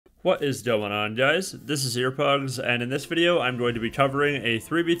What is going on, guys? This is Earpugs, and in this video I'm going to be covering a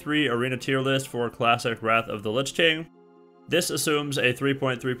 3v3 arena tier list for Classic Wrath of the Lich King. This assumes a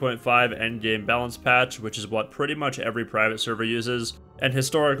 3.3.5 endgame balance patch, which is what pretty much every private server uses, and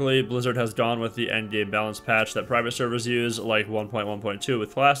historically Blizzard has gone with the endgame balance patch that private servers use, like 1.1.2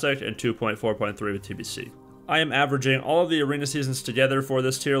 with Classic and 2.4.3 with TBC. I am averaging all of the arena seasons together for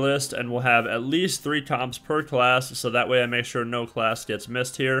this tier list, and will have at least 3 comps per class, so that way I make sure no class gets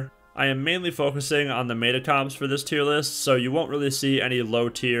missed here. I am mainly focusing on the meta comps for this tier list, so you won't really see any low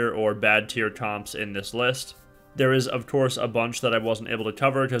tier or bad tier comps in this list. There is of course a bunch that I wasn't able to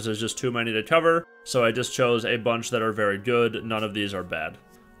cover because there's just too many to cover, so I just chose a bunch that are very good. None of these are bad.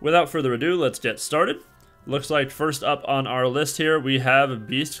 Without further ado, let's get started. Looks like first up on our list here we have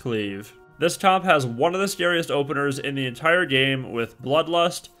Beastcleave. This comp has one of the scariest openers in the entire game with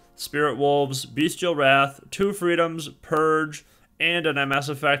Bloodlust, Spirit Wolves, Bestial Wrath, 2 Freedoms, Purge, and an MS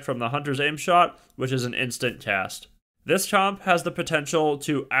effect from the Hunter's Aim Shot, which is an instant cast. This comp has the potential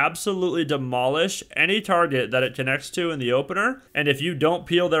to absolutely demolish any target that it connects to in the opener, and if you don't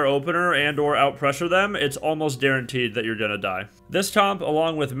peel their opener and or outpressure them, it's almost guaranteed that you're gonna die. This comp,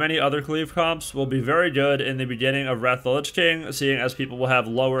 along with many other Cleave comps, will be very good in the beginning of Wrath of the Lich King, seeing as people will have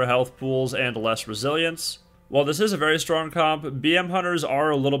lower health pools and less resilience. While this is a very strong comp, BM Hunters are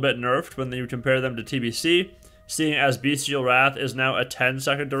a little bit nerfed when you compare them to TBC, seeing as Bestial Wrath is now a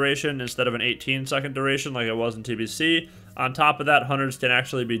 10-second duration instead of an 18-second duration like it was in TBC. On top of that, Hunters can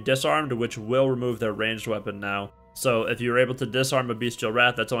actually be disarmed, which will remove their ranged weapon now. So if you're able to disarm a Bestial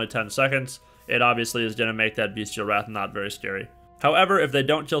Wrath that's only 10 seconds, it obviously is going to make that Bestial Wrath not very scary. However, if they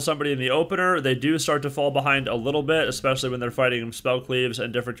don't kill somebody in the opener, they do start to fall behind a little bit, especially when they're fighting spell cleaves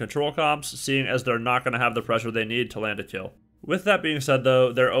and different control comps, seeing as they're not going to have the pressure they need to land a kill. With that being said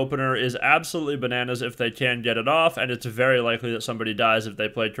though, their opener is absolutely bananas if they can get it off, and it's very likely that somebody dies if they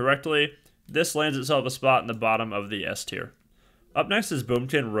played correctly. This lands itself a spot in the bottom of the S tier. Up next is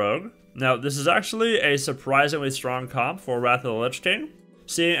Boomie Rogue. Now this is actually a surprisingly strong comp for Wrath of the Lich King,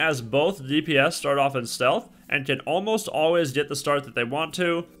 seeing as both DPS start off in stealth and can almost always get the start that they want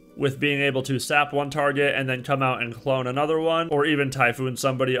to, with being able to sap one target and then come out and clone another one, or even Typhoon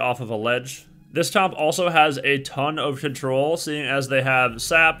somebody off of a ledge. This comp also has a ton of control, seeing as they have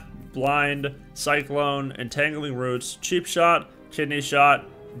Sap, Blind, Cyclone, Entangling Roots, Cheap Shot, Kidney Shot,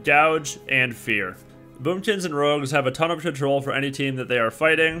 Gouge, and Fear. Boomkins and Rogues have a ton of control for any team that they are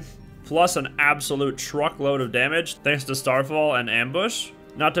fighting, plus an absolute truckload of damage thanks to Starfall and Ambush.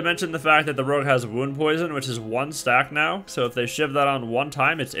 Not to mention the fact that the Rogue has Wound Poison, which is 1 stack now, so if they shiv that on one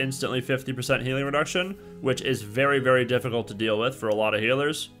time, it's instantly 50% healing reduction, which is very, very difficult to deal with for a lot of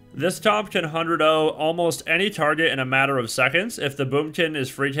healers. This comp can 100-0 almost any target in a matter of seconds if the Boomkin is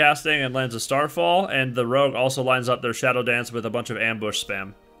free casting and lands a Starfall, and the Rogue also lines up their Shadow Dance with a bunch of ambush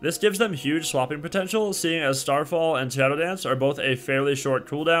spam. This gives them huge swapping potential, seeing as Starfall and Shadow Dance are both a fairly short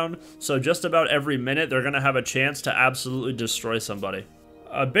cooldown, so just about every minute they're going to have a chance to absolutely destroy somebody.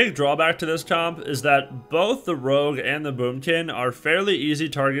 A big drawback to this comp is that both the Rogue and the Boomkin are fairly easy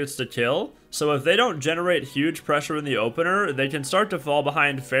targets to kill, so if they don't generate huge pressure in the opener, they can start to fall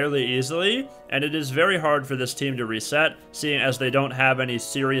behind fairly easily, and it is very hard for this team to reset, seeing as they don't have any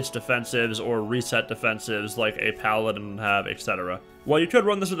serious defensives or reset defensives like a Paladin would have, etc. While you could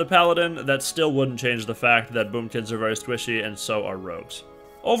run this with a Paladin, that still wouldn't change the fact that Boomkins are very squishy and so are Rogues.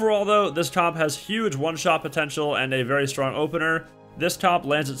 Overall though, this comp has huge one-shot potential and a very strong opener. This comp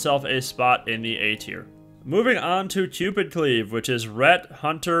lands itself a spot in the A tier. Moving on to Cupid Cleave, which is Ret,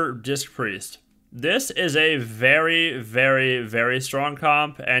 Hunter, Disc Priest. This is a very, very, very strong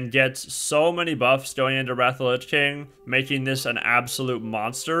comp and gets so many buffs going into Wrath of the Lich King, making this an absolute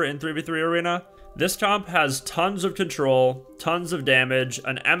monster in 3v3 arena. This comp has tons of control, tons of damage,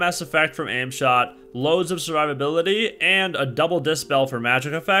 an MS effect from Aim Shot, loads of survivability, and a double dispel for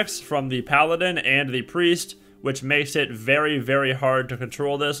magic effects from the Paladin and the Priest, which makes it very, very hard to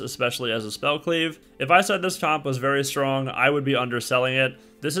control this, especially as a spell cleave. If I said this comp was very strong, I would be underselling it.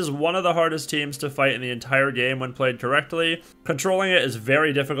 This is one of the hardest teams to fight in the entire game when played correctly. Controlling it is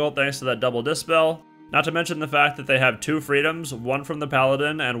very difficult thanks to that double dispel, not to mention the fact that they have 2 freedoms, one from the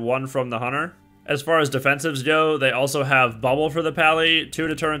Paladin and one from the Hunter. As far as defensives go, they also have Bubble for the Pally, 2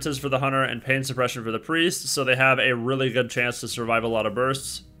 deterrences for the Hunter, and Pain Suppression for the Priest, so they have a really good chance to survive a lot of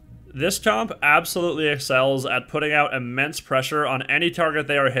bursts. This comp absolutely excels at putting out immense pressure on any target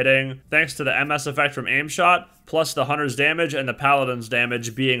they are hitting, thanks to the MS effect from Aim Shot, plus the Hunter's damage and the Paladin's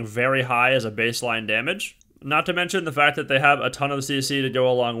damage being very high as a baseline damage. Not to mention the fact that they have a ton of CC to go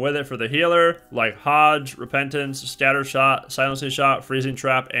along with it for the healer, like Hodge, Repentance, Scatter Shot, Silencing Shot, Freezing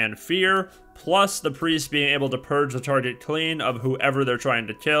Trap, and Fear, plus the priest being able to purge the target clean of whoever they're trying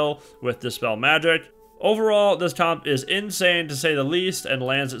to kill with Dispel Magic. Overall, this comp is insane to say the least and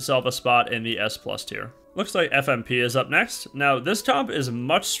lands itself a spot in the S+ tier. Looks like FMP is up next. Now, this comp is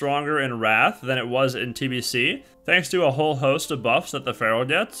much stronger in Wrath than it was in TBC, thanks to a whole host of buffs that the Feral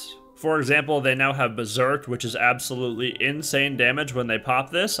gets. For example, they now have Berserk, which is absolutely insane damage when they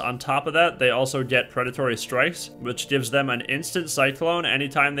pop this. On top of that, they also get Predatory Strikes, which gives them an instant Cyclone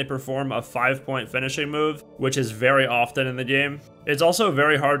anytime they perform a 5-point finishing move, which is very often in the game. It's also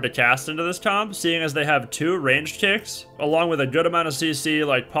very hard to cast into this comp, seeing as they have 2 ranged kicks, along with a good amount of CC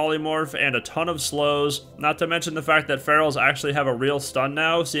like Polymorph and a ton of slows, not to mention the fact that Ferals actually have a real stun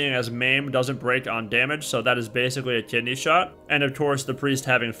now, seeing as Maim doesn't break on damage, so that is basically a kidney shot, and of course the Priest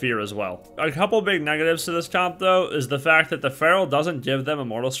having Fear as well. A couple big negatives to this comp though is the fact that the Feral doesn't give them a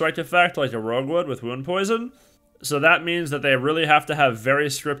Mortal Strike effect like a Rogue would with Wound Poison. So that means that they really have to have very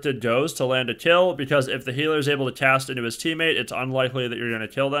scripted goes to land a kill, because if the healer is able to cast into his teammate, it's unlikely that you're going to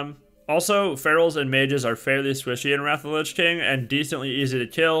kill them. Also, Ferals and Mages are fairly squishy in Wrath of the Lich King and decently easy to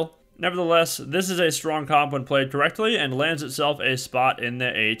kill. Nevertheless, this is a strong comp when played correctly and lands itself a spot in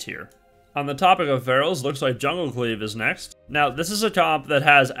the A tier. On the topic of Ferals, looks like Junglecleave is next. Now, this is a comp that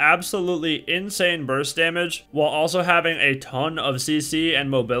has absolutely insane burst damage, while also having a ton of CC and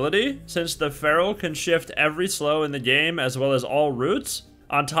mobility, since the Feral can shift every slow in the game as well as all routes,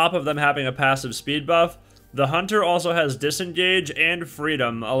 on top of them having a passive speed buff. The Hunter also has Disengage and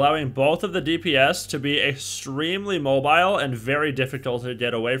Freedom, allowing both of the DPS to be extremely mobile and very difficult to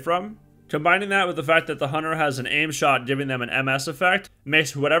get away from. Combining that with the fact that the Hunter has an aim shot giving them an MS effect,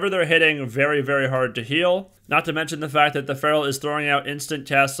 makes whatever they're hitting very, very hard to heal. Not to mention the fact that the Feral is throwing out instant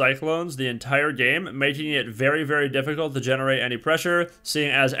cast Cyclones the entire game, making it very, very difficult to generate any pressure,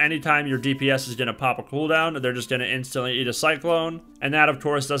 seeing as anytime your DPS is going to pop a cooldown, they're just going to instantly eat a Cyclone. And that, of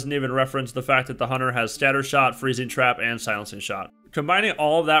course, doesn't even reference the fact that the Hunter has Scatter Shot, Freezing Trap, and Silencing Shot. Combining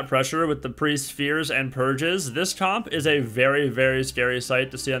all of that pressure with the Priest's Fears and Purges, this comp is a very, very scary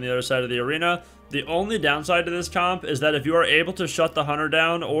sight to see on the other side of the arena. The only downside to this comp is that if you are able to shut the Hunter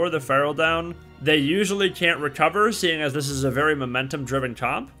down or the Feral down, they usually can't recover, seeing as this is a very momentum-driven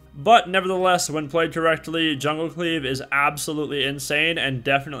comp. But nevertheless, when played correctly, Junglecleave is absolutely insane and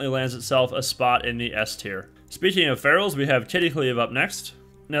definitely lands itself a spot in the S tier. Speaking of Ferals, we have Kittycleave up next.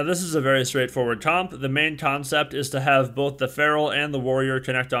 Now, this is a very straightforward comp. The main concept is to have both the Feral and the Warrior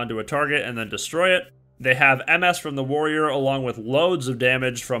connect onto a target and then destroy it. They have MS from the Warrior along with loads of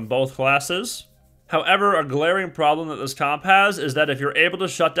damage from both classes. However, a glaring problem that this comp has is that if you're able to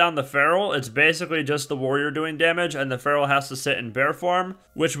shut down the Feral, it's basically just the Warrior doing damage and the Feral has to sit in bear form,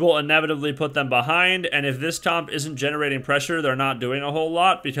 which will inevitably put them behind, and if this comp isn't generating pressure, they're not doing a whole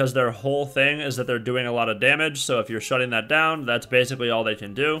lot because their whole thing is that they're doing a lot of damage, so if you're shutting that down, that's basically all they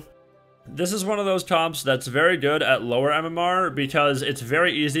can do. This is one of those comps that's very good at lower MMR because it's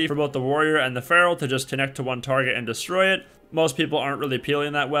very easy for both the Warrior and the Feral to just connect to one target and destroy it. Most people aren't really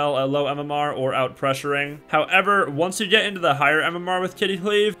peeling that well at low MMR or out pressuring. However, once you get into the higher MMR with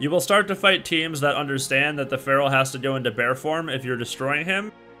Kittycleave, you will start to fight teams that understand that the Feral has to go into bear form if you're destroying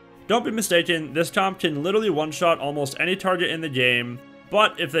him. Don't be mistaken, this comp can literally one-shot almost any target in the game,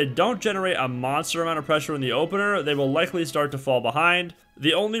 but if they don't generate a monster amount of pressure in the opener, they will likely start to fall behind.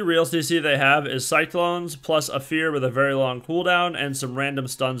 The only real CC they have is Cyclones, plus a Fear with a very long cooldown, and some random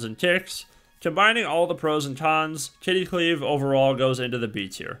stuns and kicks. Combining all the pros and cons, Kittycleave overall goes into the B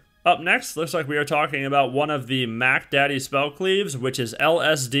tier. Up next, looks like we are talking about one of the Mac Daddy spell cleaves, which is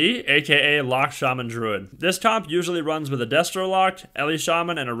LSD, aka Lock Shaman Druid. This comp usually runs with a Destro Lock, Ellie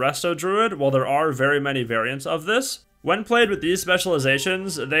Shaman, and a Resto Druid, while there are very many variants of this. When played with these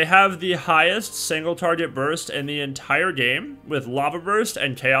specializations, they have the highest single target burst in the entire game, with Lava Burst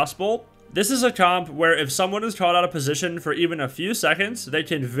and Chaos Bolt. This is a comp where if someone is caught out of position for even a few seconds, they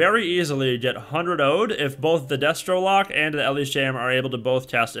can very easily get 100 0'd if both the Destro Lock and the Ellie Sham are able to both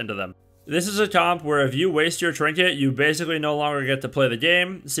cast into them. This is a comp where if you waste your trinket, you basically no longer get to play the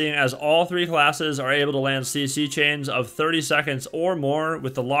game, seeing as all three classes are able to land CC chains of 30 seconds or more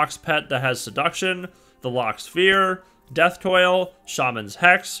with the Lock's pet that has Seduction, the Lock's Fear, Death Coil, Shaman's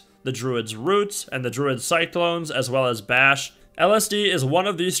Hex, the Druid's Roots, and the Druid's Cyclones, as well as Bash. LSD is one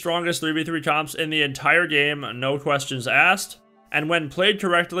of the strongest 3v3 comps in the entire game, no questions asked, and when played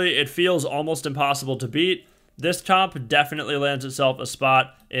correctly, it feels almost impossible to beat. This comp definitely lands itself a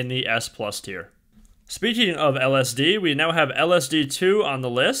spot in the S+ tier. Speaking of LSD, we now have LSD 2 on the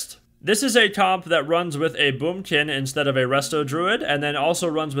list. This is a comp that runs with a Boomkin instead of a Resto Druid, and then also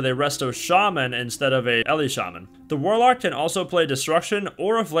runs with a Resto Shaman instead of a Ellie Shaman. The Warlock can also play Destruction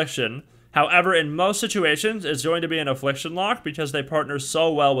or Affliction. However, in most situations, it's going to be an Affliction lock because they partner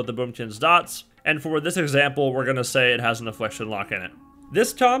so well with the Boomkin's dots, and for this example, we're going to say it has an Affliction lock in it.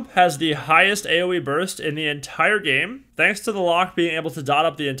 This comp has the highest AoE burst in the entire game, thanks to the lock being able to dot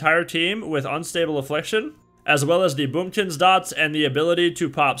up the entire team with Unstable Affliction, as well as the Boomkin's dots and the ability to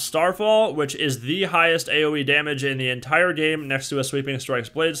pop Starfall, which is the highest AoE damage in the entire game next to a Sweeping Strike's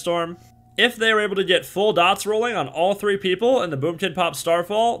Bladestorm. If they are able to get full dots rolling on all 3 people and the Boomkin pops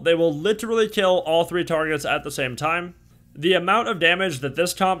Starfall, they will literally kill all 3 targets at the same time. The amount of damage that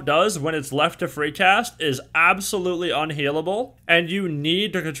this comp does when it's left to free cast is absolutely unhealable, and you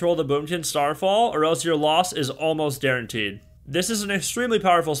need to control the Boomkin Starfall or else your loss is almost guaranteed. This is an extremely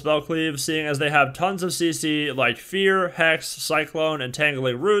powerful spell cleave, seeing as they have tons of CC like Fear, Hex, Cyclone,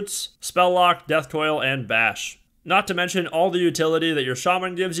 Entangling Roots, Spell Lock, Death Coil, and Bash. Not to mention all the utility that your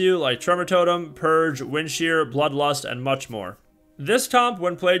Shaman gives you, like Tremor Totem, Purge, Wind Shear, Bloodlust, and much more. This comp,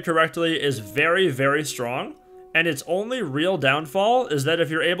 when played correctly, is very, very strong, and its only real downfall is that if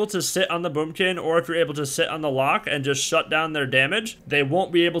you're able to sit on the Boomkin or if you're able to sit on the lock and just shut down their damage, they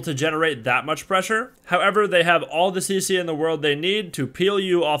won't be able to generate that much pressure. However, they have all the CC in the world they need to peel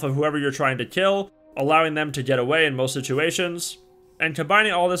you off of whoever you're trying to kill, allowing them to get away in most situations. And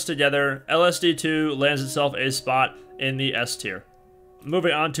combining all this together, LSD2 lands itself a spot in the S tier.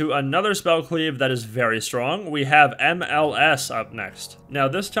 Moving on to another spell cleave that is very strong, we have MLS up next. Now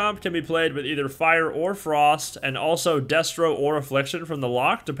this comp can be played with either Fire or Frost, and also Destro or Affliction from the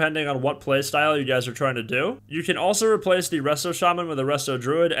lock, depending on what playstyle you guys are trying to do. You can also replace the Resto Shaman with a Resto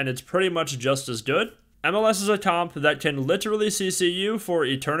Druid, and it's pretty much just as good. MLS is a comp that can literally CC you for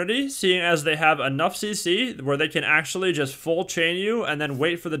eternity, seeing as they have enough CC where they can actually just full chain you and then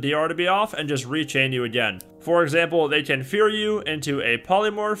wait for the DR to be off and just rechain you again. For example, they can Fear you into a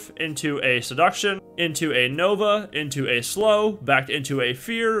Polymorph, into a Seduction, into a Nova, into a Slow, back into a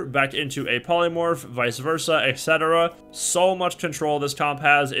Fear, back into a Polymorph, vice versa, etc. So much control this comp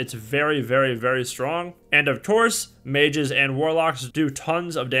has, it's very, very, very strong. And of course, mages and warlocks do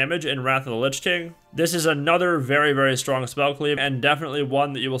tons of damage in Wrath of the Lich King. This is another very, very strong spell cleave, and definitely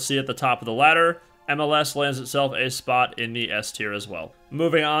one that you will see at the top of the ladder. MLS lands itself a spot in the S tier as well.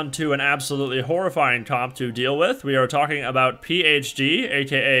 Moving on to an absolutely horrifying comp to deal with, we are talking about PhD,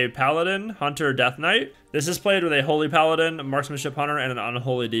 aka Paladin, Hunter, Death Knight. This is played with a Holy Paladin, Marksmanship Hunter, and an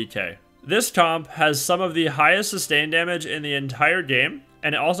Unholy DK. This comp has some of the highest sustain damage in the entire game,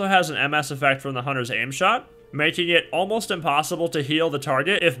 and it also has an MS effect from the Hunter's aim shot, making it almost impossible to heal the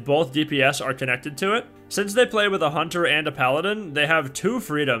target if both DPS are connected to it. Since they play with a Hunter and a Paladin, they have 2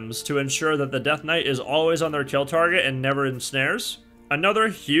 freedoms to ensure that the Death Knight is always on their kill target and never ensnares. Another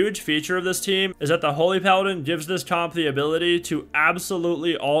huge feature of this team is that the Holy Paladin gives this comp the ability to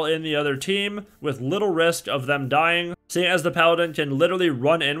absolutely all-in the other team with little risk of them dying, seeing as the Paladin can literally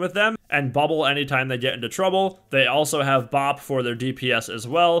run in with them and bubble anytime they get into trouble. They also have bop for their DPS as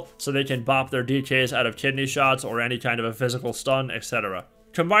well, so they can bop their DKs out of kidney shots or any kind of a physical stun, etc.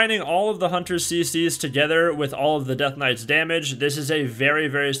 Combining all of the Hunter's CCs together with all of the Death Knight's damage, this is a very,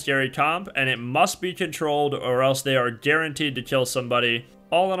 very scary comp, and it must be controlled or else they are guaranteed to kill somebody.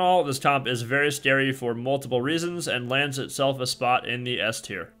 All in all, this comp is very scary for multiple reasons and lands itself a spot in the S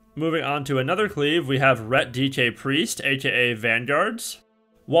tier. Moving on to another cleave, we have Ret DK Priest, aka Vanguards.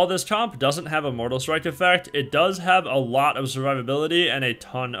 While this comp doesn't have a Mortal Strike effect, it does have a lot of survivability and a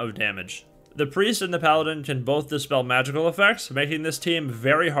ton of damage. The Priest and the Paladin can both dispel magical effects, making this team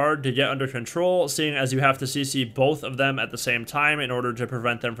very hard to get under control, seeing as you have to CC both of them at the same time in order to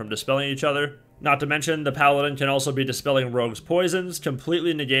prevent them from dispelling each other. Not to mention, the Paladin can also be dispelling Rogue's poisons,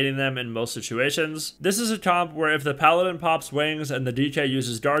 completely negating them in most situations. This is a comp where if the Paladin pops wings and the DK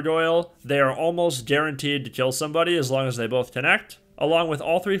uses Gargoyle, they are almost guaranteed to kill somebody as long as they both connect, along with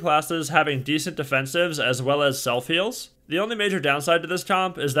all 3 classes having decent defensives as well as self-heals. The only major downside to this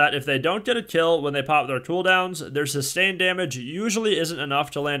comp is that if they don't get a kill when they pop their cooldowns, their sustained damage usually isn't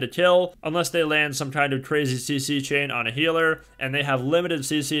enough to land a kill unless they land some kind of crazy CC chain on a healer, and they have limited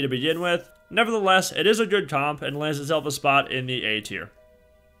CC to begin with. Nevertheless, it is a good comp and lands itself a spot in the A tier.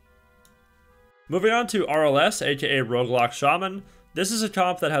 Moving on to RLS, aka Roguelock Shaman. This is a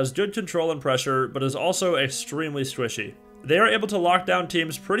comp that has good control and pressure, but is also extremely squishy. They are able to lock down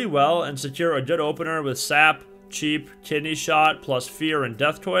teams pretty well and secure a good opener with Sap, Cheap, Kidney Shot, plus Fear and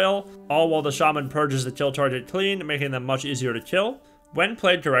Death Coil, all while the Shaman purges the kill target clean, making them much easier to kill. When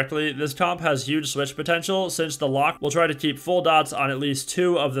played correctly, this comp has huge switch potential since the lock will try to keep full dots on at least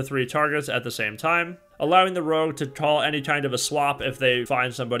 2 of the 3 targets at the same time. allowing the rogue to call any kind of a swap if they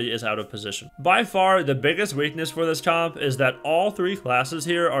find somebody is out of position. By far, the biggest weakness for this comp is that all 3 classes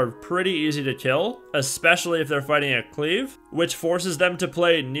here are pretty easy to kill, especially if they're fighting a cleave, which forces them to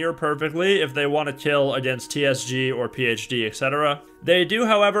play near perfectly if they want to kill against TSG or PhD, etc. They do,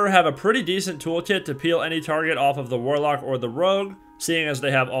 however, have a pretty decent toolkit to peel any target off of the Warlock or the Rogue, seeing as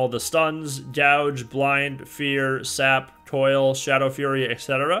they have all the stuns, Gouge, Blind, Fear, Sap, Toil, Shadow Fury,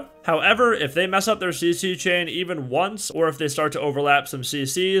 etc. However, if they mess up their CC chain even once, or if they start to overlap some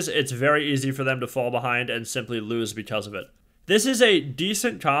CCs, it's very easy for them to fall behind and simply lose because of it. This is a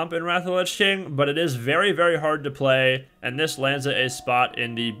decent comp in Wrath of the Lich King, but it is very, very hard to play, and this lands it a spot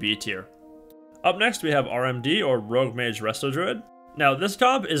in the B tier. Up next, we have RMD, or Rogue Mage Resto Druid. Now, this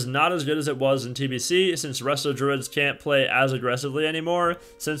comp is not as good as it was in TBC, since Resto Druids can't play as aggressively anymore,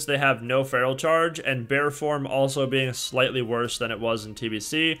 since they have no feral charge, and bear form also being slightly worse than it was in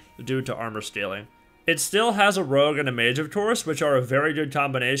TBC due to armor scaling. It still has a rogue and a mage, of course, which are a very good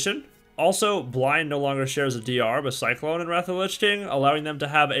combination. Also, Blind no longer shares a DR with Cyclone in Wrath of the Lich King, allowing them to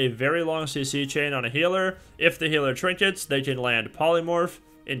have a very long CC chain on a healer. If the healer trinkets, they can land Polymorph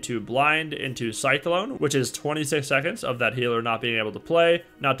into Blind, into Cyclone, which is 26 seconds of that healer not being able to play,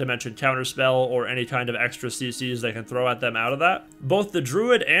 not to mention Counterspell or any kind of extra CCs they can throw at them out of that. Both the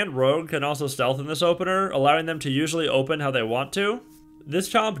Druid and Rogue can also stealth in this opener, allowing them to usually open how they want to.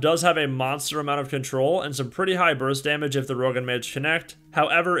 This comp does have a monster amount of control and some pretty high burst damage if the Rogue and Mage connect.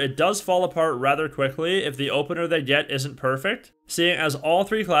 However, it does fall apart rather quickly if the opener they get isn't perfect, seeing as all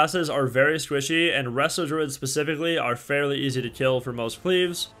 3 classes are very squishy and Resto Druids specifically are fairly easy to kill for most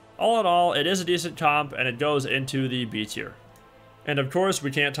cleaves. All in all, it is a decent comp and it goes into the B tier. And of course,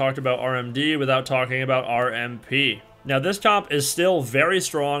 we can't talk about RMD without talking about RMP. Now, this comp is still very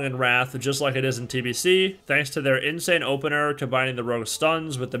strong in Wrath, just like it is in TBC, thanks to their insane opener combining the Rogue's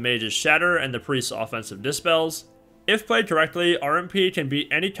stuns with the Mage's Shatter and the Priest's offensive dispels. If played correctly, RMP can beat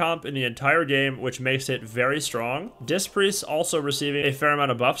any comp in the entire game, which makes it very strong. Disc Priest also receiving a fair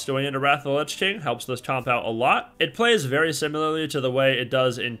amount of buffs going into Wrath of the Lich King helps this comp out a lot. It plays very similarly to the way it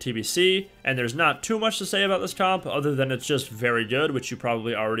does in TBC, and there's not too much to say about this comp other than it's just very good, which you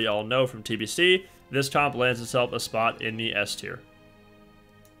probably already all know from TBC. This comp lands itself a spot in the S tier.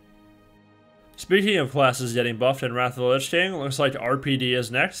 Speaking of classes getting buffed in Wrath of the Lich King, looks like RPD is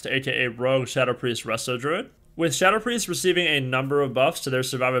next, aka Rogue, Shadow Priest, Resto Druid. With Shadow Priest receiving a number of buffs to their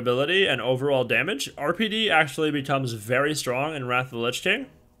survivability and overall damage, RPD actually becomes very strong in Wrath of the Lich King.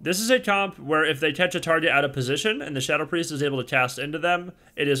 This is a comp where if they catch a target out of position and the Shadow Priest is able to cast into them,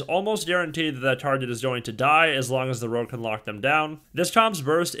 it is almost guaranteed that that target is going to die as long as the Rogue can lock them down. This comp's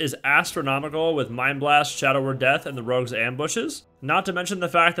burst is astronomical with Mind Blast, Shadow Word Death, and the Rogue's ambushes. Not to mention the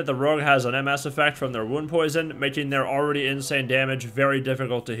fact that the Rogue has an MS effect from their Wound Poison, making their already insane damage very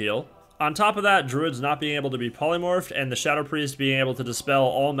difficult to heal. On top of that, Druids not being able to be polymorphed and the Shadow Priest being able to dispel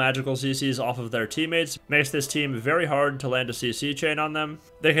all magical CCs off of their teammates makes this team very hard to land a CC chain on them.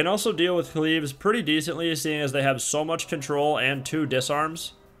 They can also deal with Cleaves pretty decently, seeing as they have so much control and 2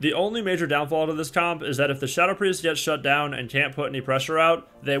 disarms. The only major downfall to this comp is that if the Shadow Priest gets shut down and can't put any pressure out,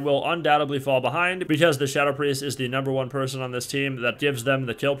 they will undoubtedly fall behind because the Shadow Priest is the #1 person on this team that gives them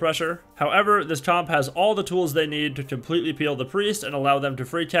the kill pressure. However, this comp has all the tools they need to completely peel the Priest and allow them to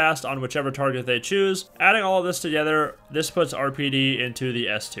free cast on whichever target they choose. Adding all of this together, this puts RPD into the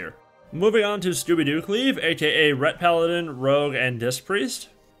S tier. Moving on to Scooby Doo Cleave, aka Ret Paladin, Rogue, and Disc Priest.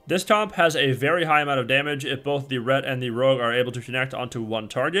 This comp has a very high amount of damage if both the Ret and the Rogue are able to connect onto one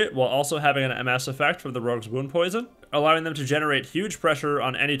target, while also having an MS effect from the Rogue's Wound Poison, allowing them to generate huge pressure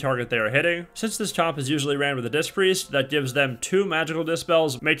on any target they are hitting. Since this comp is usually ran with a Disc Priest, that gives them 2 magical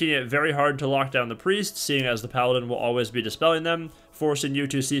dispels, making it very hard to lock down the Priest, seeing as the Paladin will always be dispelling them, forcing you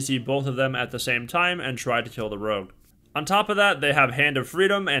to CC both of them at the same time and try to kill the Rogue. On top of that, they have Hand of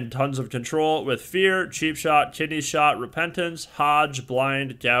Freedom and tons of control with Fear, Cheap Shot, Kidney Shot, Repentance, Hodge,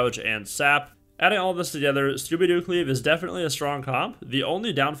 Blind, Gouge, and Sap. Adding all this together, Scooby Doo Cleave is definitely a strong comp. The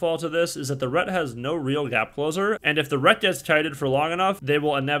only downfall to this is that the Ret has no real gap closer, and if the Ret gets kited for long enough, they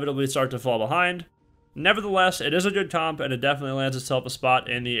will inevitably start to fall behind. Nevertheless, it is a good comp, and it definitely lands itself a spot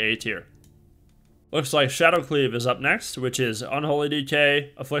in the A tier. Looks like Shadowcleave is up next, which is Unholy DK,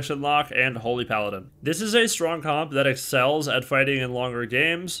 Affliction Lock, and Holy Paladin. This is a strong comp that excels at fighting in longer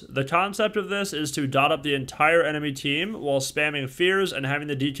games. The concept of this is to dot up the entire enemy team while spamming fears and having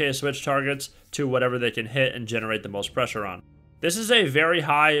the DK switch targets to whatever they can hit and generate the most pressure on. This is a very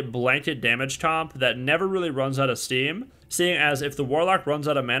high blanket damage comp that never really runs out of steam, seeing as if the Warlock runs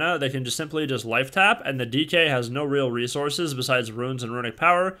out of mana, they can simply life tap, and the DK has no real resources besides runes and runic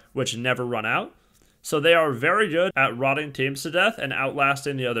power, which never run out. So they are very good at rotting teams to death and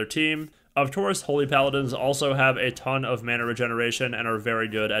outlasting the other team. Of course, Holy Paladins also have a ton of mana regeneration and are very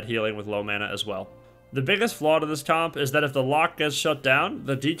good at healing with low mana as well. The biggest flaw to this comp is that if the lock gets shut down,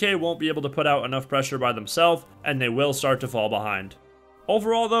 the DK won't be able to put out enough pressure by themselves, and they will start to fall behind.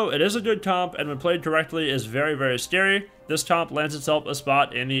 Overall though, it is a good comp, and when played correctly is very, very scary. This comp lands itself a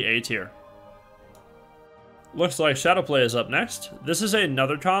spot in the A tier. Looks like Shadowplay is up next. This is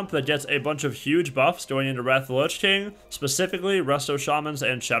another comp that gets a bunch of huge buffs going into Wrath of the Lich King, specifically Resto Shamans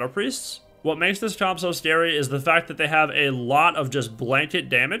and Shadow Priests. What makes this comp so scary is the fact that they have a lot of just blanket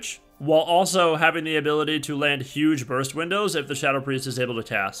damage, while also having the ability to land huge burst windows if the Shadow Priest is able to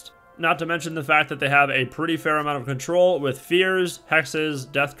cast. Not to mention the fact that they have a pretty fair amount of control with Fears,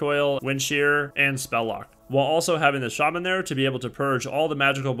 Hexes, Death Coil, Wind Shear, and Spell Lock, while also having the Shaman there to be able to purge all the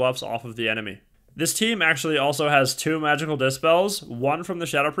magical buffs off of the enemy. This team actually also has 2 magical dispels, one from the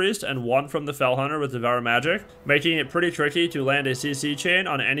Shadow Priest and one from the Fell Hunter with Devour Magic, making it pretty tricky to land a CC chain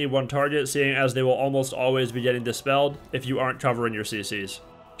on any one target, seeing as they will almost always be getting dispelled if you aren't covering your CCs.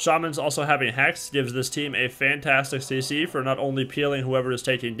 Shamans also having Hex gives this team a fantastic CC for not only peeling whoever is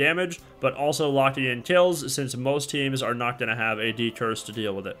taking damage, but also locking in kills, since most teams are not going to have a D-Curse to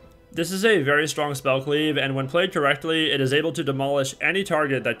deal with it. This is a very strong spell cleave, and when played correctly, it is able to demolish any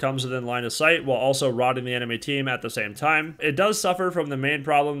target that comes within line of sight while also rotting the enemy team at the same time. It does suffer from the main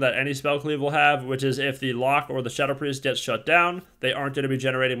problem that any spell cleave will have, which is if the lock or the Shadow Priest gets shut down, they aren't going to be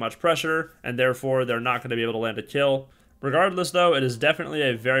generating much pressure, and therefore they're not going to be able to land a kill. Regardless though, it is definitely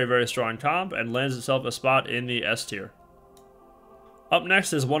a very, very strong comp and lands itself a spot in the S tier. Up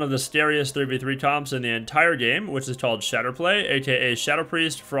next is one of the scariest 3v3 comps in the entire game, which is called Shatterplay, aka Shadow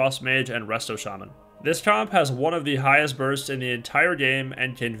Priest, Frost Mage, and Resto Shaman. This comp has one of the highest bursts in the entire game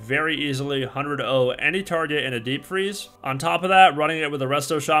and can very easily 100-0 any target in a deep freeze. On top of that, running it with a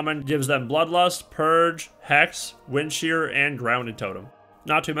Resto Shaman gives them Bloodlust, Purge, Hex, Wind Shear, and Grounding Totem.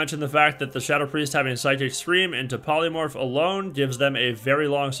 Not to mention the fact that the Shadow Priest having Psychic Scream into Polymorph alone gives them a very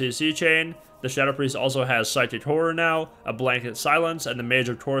long CC chain. The Shadow Priest also has Psychic Horror now, a Blanket Silence, and the Mage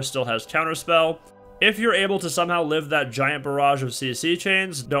of course still has Counterspell. If you're able to somehow live that giant barrage of CC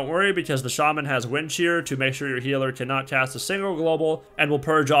chains, don't worry, because the Shaman has Wind Shear to make sure your healer cannot cast a single global and will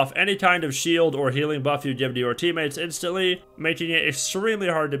purge off any kind of shield or healing buff you give to your teammates instantly, making it extremely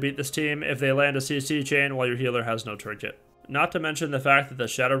hard to beat this team if they land a CC chain while your healer has no trinket. Not to mention the fact that the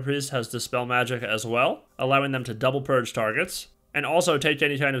Shadow Priest has Dispel Magic as well, allowing them to double purge targets, and also take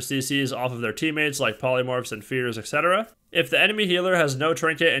any kind of CCs off of their teammates like Polymorphs and Fears, etc. If the enemy healer has no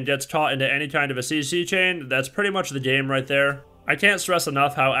trinket and gets caught into any kind of a CC chain, that's pretty much the game right there. I can't stress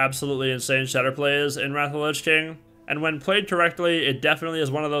enough how absolutely insane Shatterplay is in Wrath of the Lich King, and when played correctly, it definitely is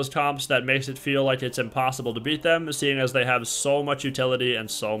one of those comps that makes it feel like it's impossible to beat them, seeing as they have so much utility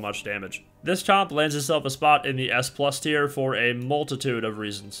and so much damage. This comp lands itself a spot in the S+ tier for a multitude of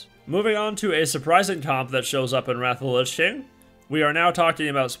reasons. Moving on to a surprising comp that shows up in Wrath of the Lich King, we are now talking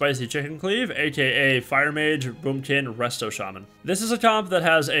about Spicy Chicken Cleave, aka Fire Mage, Boomkin, Resto Shaman. This is a comp that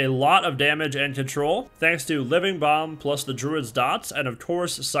has a lot of damage and control, thanks to Living Bomb plus the Druid's Dots, and of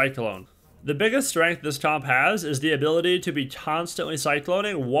course Cyclone. The biggest strength this comp has is the ability to be constantly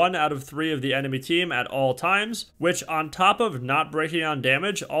cycloning 1 out of 3 of the enemy team at all times, which on top of not breaking on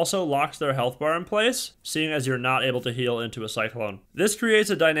damage also locks their health bar in place, seeing as you're not able to heal into a cyclone. This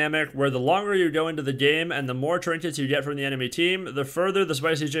creates a dynamic where the longer you go into the game and the more trinkets you get from the enemy team, the further the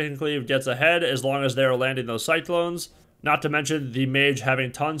Spicy Chicken Cleave gets ahead as long as they're landing those cyclones. Not to mention the mage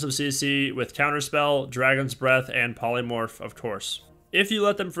having tons of CC with Counterspell, Dragon's Breath, and Polymorph of course. If you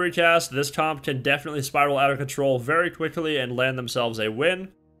let them free cast, this comp can definitely spiral out of control very quickly and land themselves a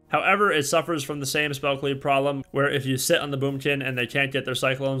win. However, it suffers from the same spell cleave problem, where if you sit on the Boomkin and they can't get their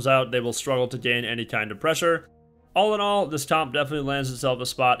Cyclones out, they will struggle to gain any kind of pressure. All in all, this comp definitely lands itself a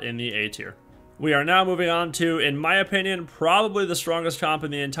spot in the A tier. We are now moving on to, in my opinion, probably the strongest comp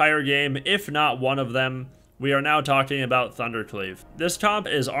in the entire game, if not one of them. We are now talking about Thundercleave. This comp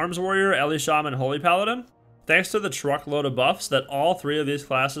is Arms Warrior, Ellie Shaman, Holy Paladin. Thanks to the truckload of buffs that all 3 of these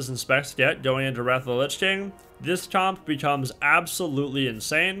classes and specs get going into Wrath of the Lich King, this comp becomes absolutely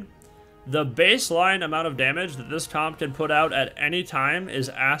insane. The baseline amount of damage that this comp can put out at any time is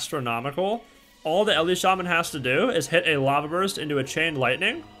astronomical. All the Ellie Shaman has to do is hit a Lava Burst into a Chain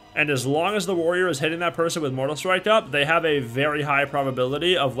Lightning, and as long as the warrior is hitting that person with Mortal Strike up, they have a very high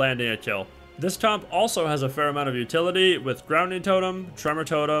probability of landing a kill. This comp also has a fair amount of utility with Grounding Totem, Tremor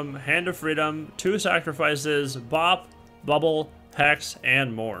Totem, Hand of Freedom, 2 Sacrifices, Bop, Bubble, Hex,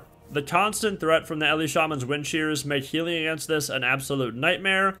 and more. The constant threat from the Ellie Shaman's Wind Shears make healing against this an absolute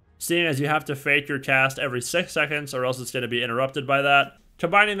nightmare, seeing as you have to fake your cast every 6 seconds or else it's going to be interrupted by that.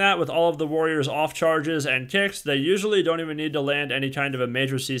 Combining that with all of the warriors' off charges and kicks, they usually don't even need to land any kind of a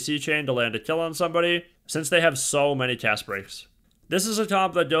major CC chain to land a kill on somebody, since they have so many cast breaks. This is a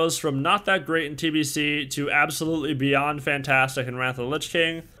comp that goes from not that great in TBC to absolutely beyond fantastic in Wrath of the Lich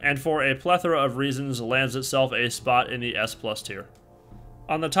King, and for a plethora of reasons lands itself a spot in the S+ tier.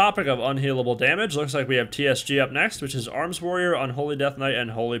 On the topic of unhealable damage, looks like we have TSG up next, which is Arms Warrior, Unholy Death Knight,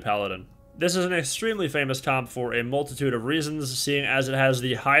 and Holy Paladin. This is an extremely famous comp for a multitude of reasons, seeing as it has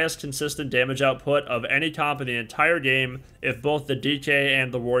the highest consistent damage output of any comp in the entire game if both the DK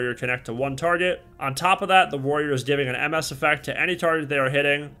and the warrior connect to one target. On top of that, the warrior is giving an MS effect to any target they are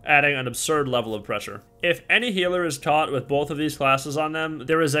hitting, adding an absurd level of pressure. If any healer is caught with both of these classes on them,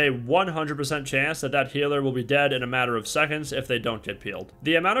 there is a 100% chance that that healer will be dead in a matter of seconds if they don't get peeled.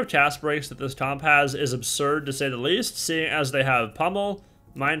 The amount of cast breaks that this comp has is absurd to say the least, seeing as they have Pummel,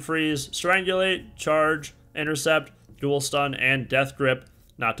 Mind Freeze, Strangulate, Charge, Intercept, Dual Stun, and Death Grip,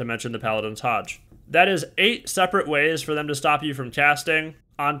 not to mention the Paladin's Hodge. That is 8 separate ways for them to stop you from casting,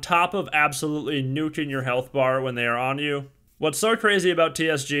 on top of absolutely nuking your health bar when they are on you. What's so crazy about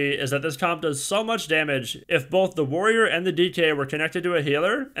TSG is that this comp does so much damage if both the warrior and the DK were connected to a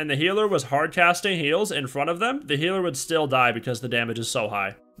healer, and the healer was hard casting heals in front of them, the healer would still die because the damage is so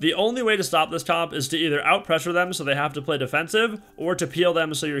high. The only way to stop this comp is to either out-pressure them so they have to play defensive, or to peel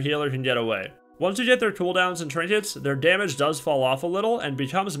them so your healer can get away. Once you get their cooldowns and trinkets, their damage does fall off a little and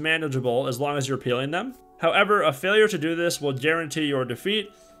becomes manageable as long as you're peeling them. However, a failure to do this will guarantee your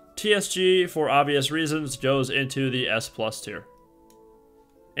defeat. TSG, for obvious reasons, goes into the S+ tier.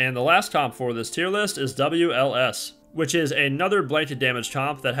 And the last comp for this tier list is WLS, which is another blanket damage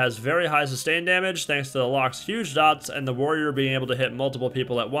comp that has very high sustain damage thanks to the lock's huge dots and the warrior being able to hit multiple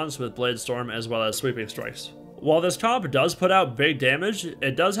people at once with Blade Storm as well as sweeping strikes. While this comp does put out big damage,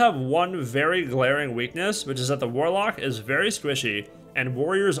 it does have one very glaring weakness, which is that the warlock is very squishy, and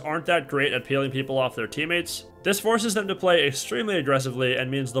warriors aren't that great at peeling people off their teammates. This forces them to play extremely aggressively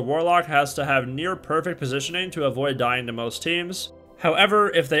and means the warlock has to have near perfect positioning to avoid dying to most teams. However,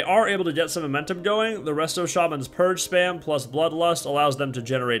 if they are able to get some momentum going, the Resto Shaman's Purge spam plus Bloodlust allows them to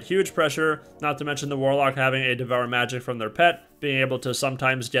generate huge pressure, not to mention the Warlock having a Devour Magic from their pet, being able to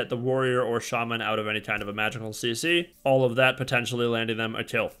sometimes get the Warrior or Shaman out of any kind of a magical CC, all of that potentially landing them a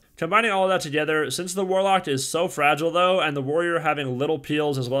kill. Combining all of that together, since the Warlock is so fragile though, and the Warrior having little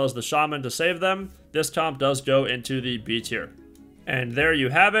peels as well as the Shaman to save them, this comp does go into the B tier. And there you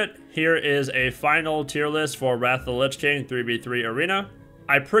have it. Here is a final tier list for Wrath of the Lich King 3v3 Arena.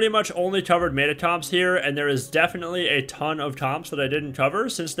 I pretty much only covered meta comps here, and there is definitely a ton of comps that I didn't cover,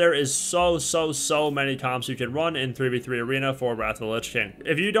 since there is so many comps you can run in 3v3 Arena for Wrath of the Lich King.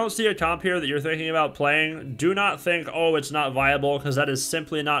 If you don't see a comp here that you're thinking about playing, do not think, oh, it's not viable, because that is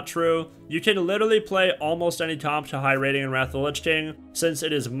simply not true. You can literally play almost any comp to high rating in Wrath of the Lich King, since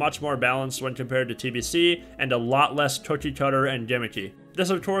it is much more balanced when compared to TBC, and a lot less cookie cutter and gimmicky. This,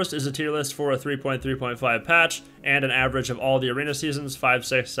 of course, is a tier list for a 3.3.5 patch, and an average of all the arena seasons 5,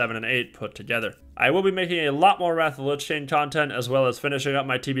 6, 7, and 8 put together. I will be making a lot more Wrath of the Lich King content, as well as finishing up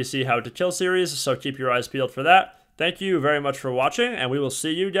my TBC How to Kill series, so keep your eyes peeled for that. Thank you very much for watching, and we will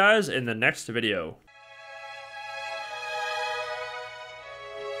see you guys in the next video.